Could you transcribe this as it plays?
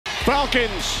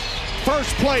Falcons,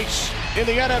 first place in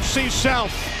the NFC South.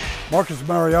 Marcus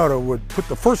Mariota would put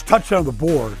the first touchdown on the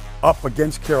board up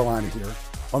against Carolina here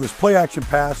on this play action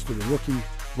pass to the rookie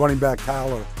running back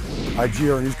Tyler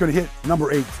Algier, and he's going to hit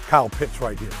number 8, Kyle Pitts,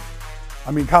 right here.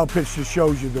 I mean, Kyle Pitts just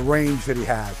shows you the range that he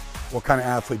has, what kind of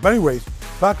athlete. But anyways,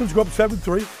 Falcons go up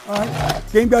 7-3. All right,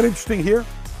 game got interesting here.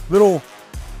 Little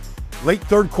late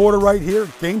third quarter right here.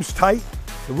 Game's tight.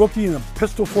 The rookie in a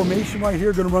pistol formation right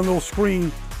here, going to run a little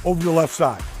screen over to the left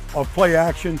side of play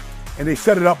action, and they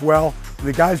set it up well. And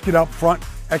the guys get up front,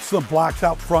 excellent blocks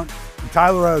out front, and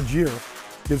Tyler Algier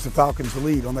gives the Falcons the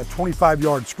lead on that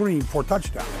 25-yard screen for a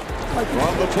touchdown.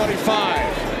 From the 25,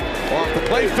 off the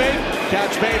play fake,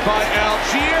 catch made by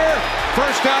Algier,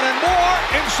 first down and more,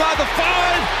 inside the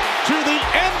 5, to the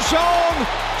end zone,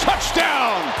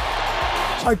 touchdown!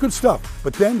 All right, good stuff.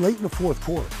 But then late in the fourth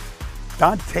quarter,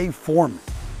 D'Onta Foreman,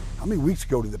 how many weeks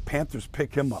ago did the Panthers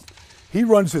pick him up? He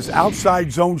runs this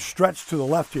outside zone stretch to the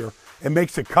left here and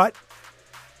makes a cut,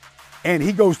 and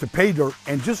he goes to pay dirt,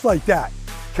 and just like that,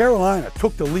 Carolina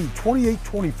took the lead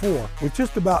 28-24 with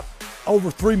just about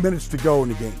over 3 minutes to go in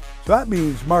the game. So that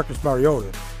means Marcus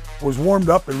Mariota was warmed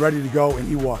up and ready to go, and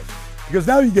he was. Because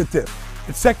now you get this.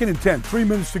 It's 2nd and 10, 3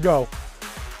 minutes to go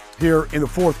here in the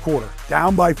fourth quarter.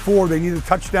 Down by 4, they need a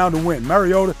touchdown to win.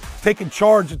 Mariota taking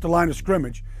charge at the line of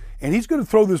scrimmage, and he's going to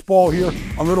throw this ball here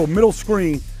on a little middle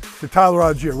screen to Tyler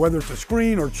Algier. Whether it's a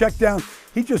screen or check down,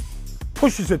 he just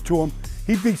pushes it to him.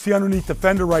 He beats the underneath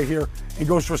defender right here and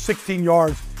goes for 16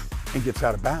 yards and gets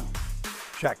out of bounds.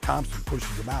 Shaq Thompson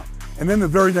pushes him out. And then the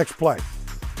very next play,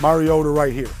 Mariota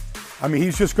right here. I mean,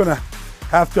 he's just going to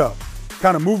have to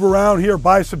kind of move around here,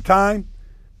 buy some time,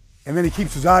 and then he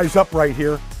keeps his eyes up right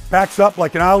here, backs up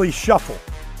like an ollie shuffle,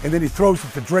 and then he throws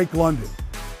it to Drake London.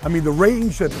 I mean, the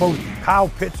range that both Kyle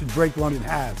Pitts and Drake London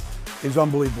have is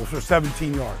unbelievable for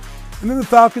 17 yards. And then the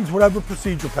Falcons would have a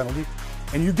procedural penalty,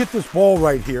 and you get this ball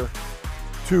right here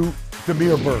to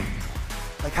Damiere Byrd.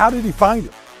 Like, how did he find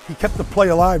him? He kept the play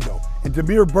alive, though. And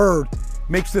Damiere Byrd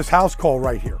makes this house call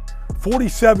right here.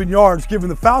 47 yards, giving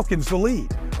the Falcons the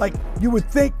lead. Like, you would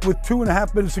think with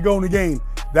 2.5 minutes to go in the game,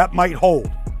 that might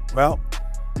hold. Well,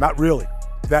 not really.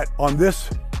 That on this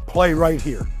play right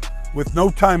here, with no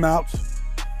timeouts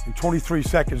and 23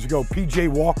 seconds to go, P.J.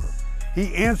 Walker,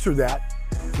 he answered that.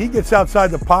 He gets outside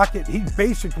the pocket. He's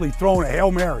basically throwing a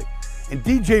Hail Mary. And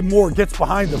DJ Moore gets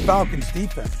behind the Falcons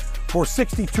defense for a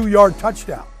 62-yard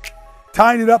touchdown.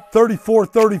 Tying it up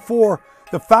 34-34.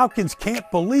 The Falcons can't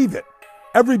believe it.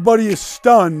 Everybody is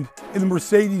stunned in the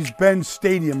Mercedes-Benz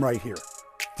Stadium right here.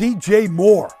 DJ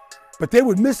Moore. But they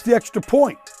would miss the extra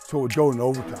point, so it would go into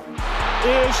overtime.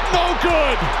 Is no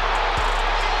good.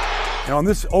 And on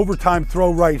this overtime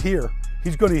throw right here,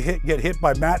 he's going to get hit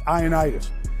by Matt Ioannidis.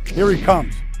 Here he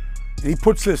comes. And he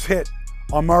puts this hit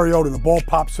on Mariota, and the ball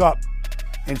pops up.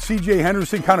 And C.J.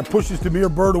 Henderson kind of pushes Damiere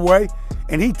Byrd away,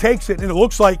 and he takes it, and it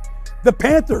looks like the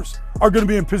Panthers are going to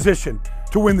be in position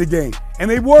to win the game. And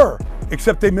they were,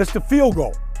 except they missed a field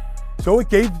goal. So it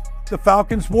gave the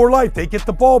Falcons more life. They get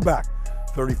the ball back,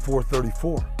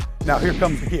 34-34. Now here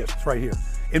comes the Kiss right here,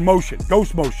 in motion,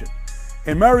 ghost motion.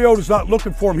 And Mariota's not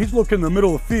looking for him. He's looking in the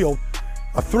middle of the field,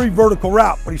 a 3 vertical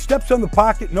route. But he steps on the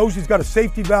pocket, knows he's got a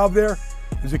safety valve there.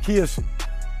 And Zacchaeus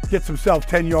gets himself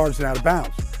 10 yards and out of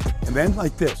bounds. And then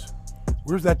like this,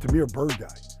 where's that Damiere Byrd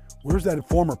guy? Where's that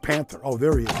former Panther? Oh,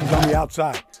 there he is. He's on the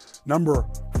outside. Number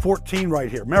 14 right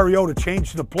here. Mariota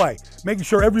changed the play, making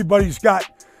sure everybody's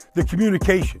got the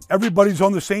communication. Everybody's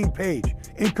on the same page,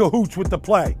 in cahoots with the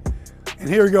play. And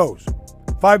here he goes.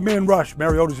 5-man rush.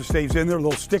 Mariota just stays in there. A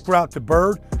little stick route to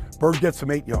Byrd. Byrd gets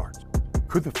him 8 yards.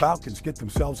 Could the Falcons get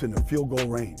themselves in the field goal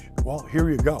range? Well, here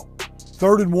you go.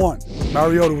 3rd and 1.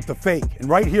 Mariota with the fake. And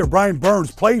right here, Brian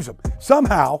Burns plays him.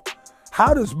 Somehow,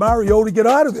 how does Mariota get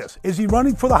out of this? Is he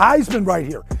running for the Heisman right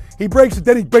here? He breaks it,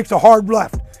 then he breaks a hard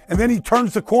left. And then he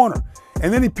turns the corner.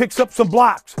 And then he picks up some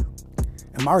blocks.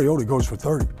 And Mariota goes for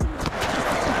 30.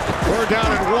 We're down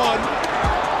at 1.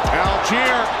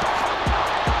 Algier.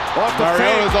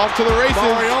 Mariota's off to the races.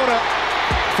 Mariota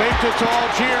faked it to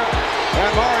Algier.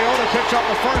 And Mariota picks up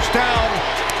the first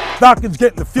down. Falcons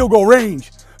get in the field goal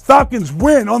range. Falcons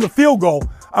win on the field goal.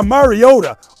 And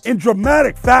Mariota, in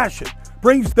dramatic fashion,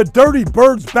 brings the Dirty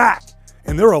Birds back.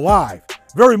 And they're alive,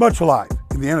 very much alive,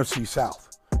 in the NFC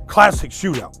South. Classic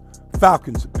shootout,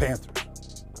 Falcons and Panthers.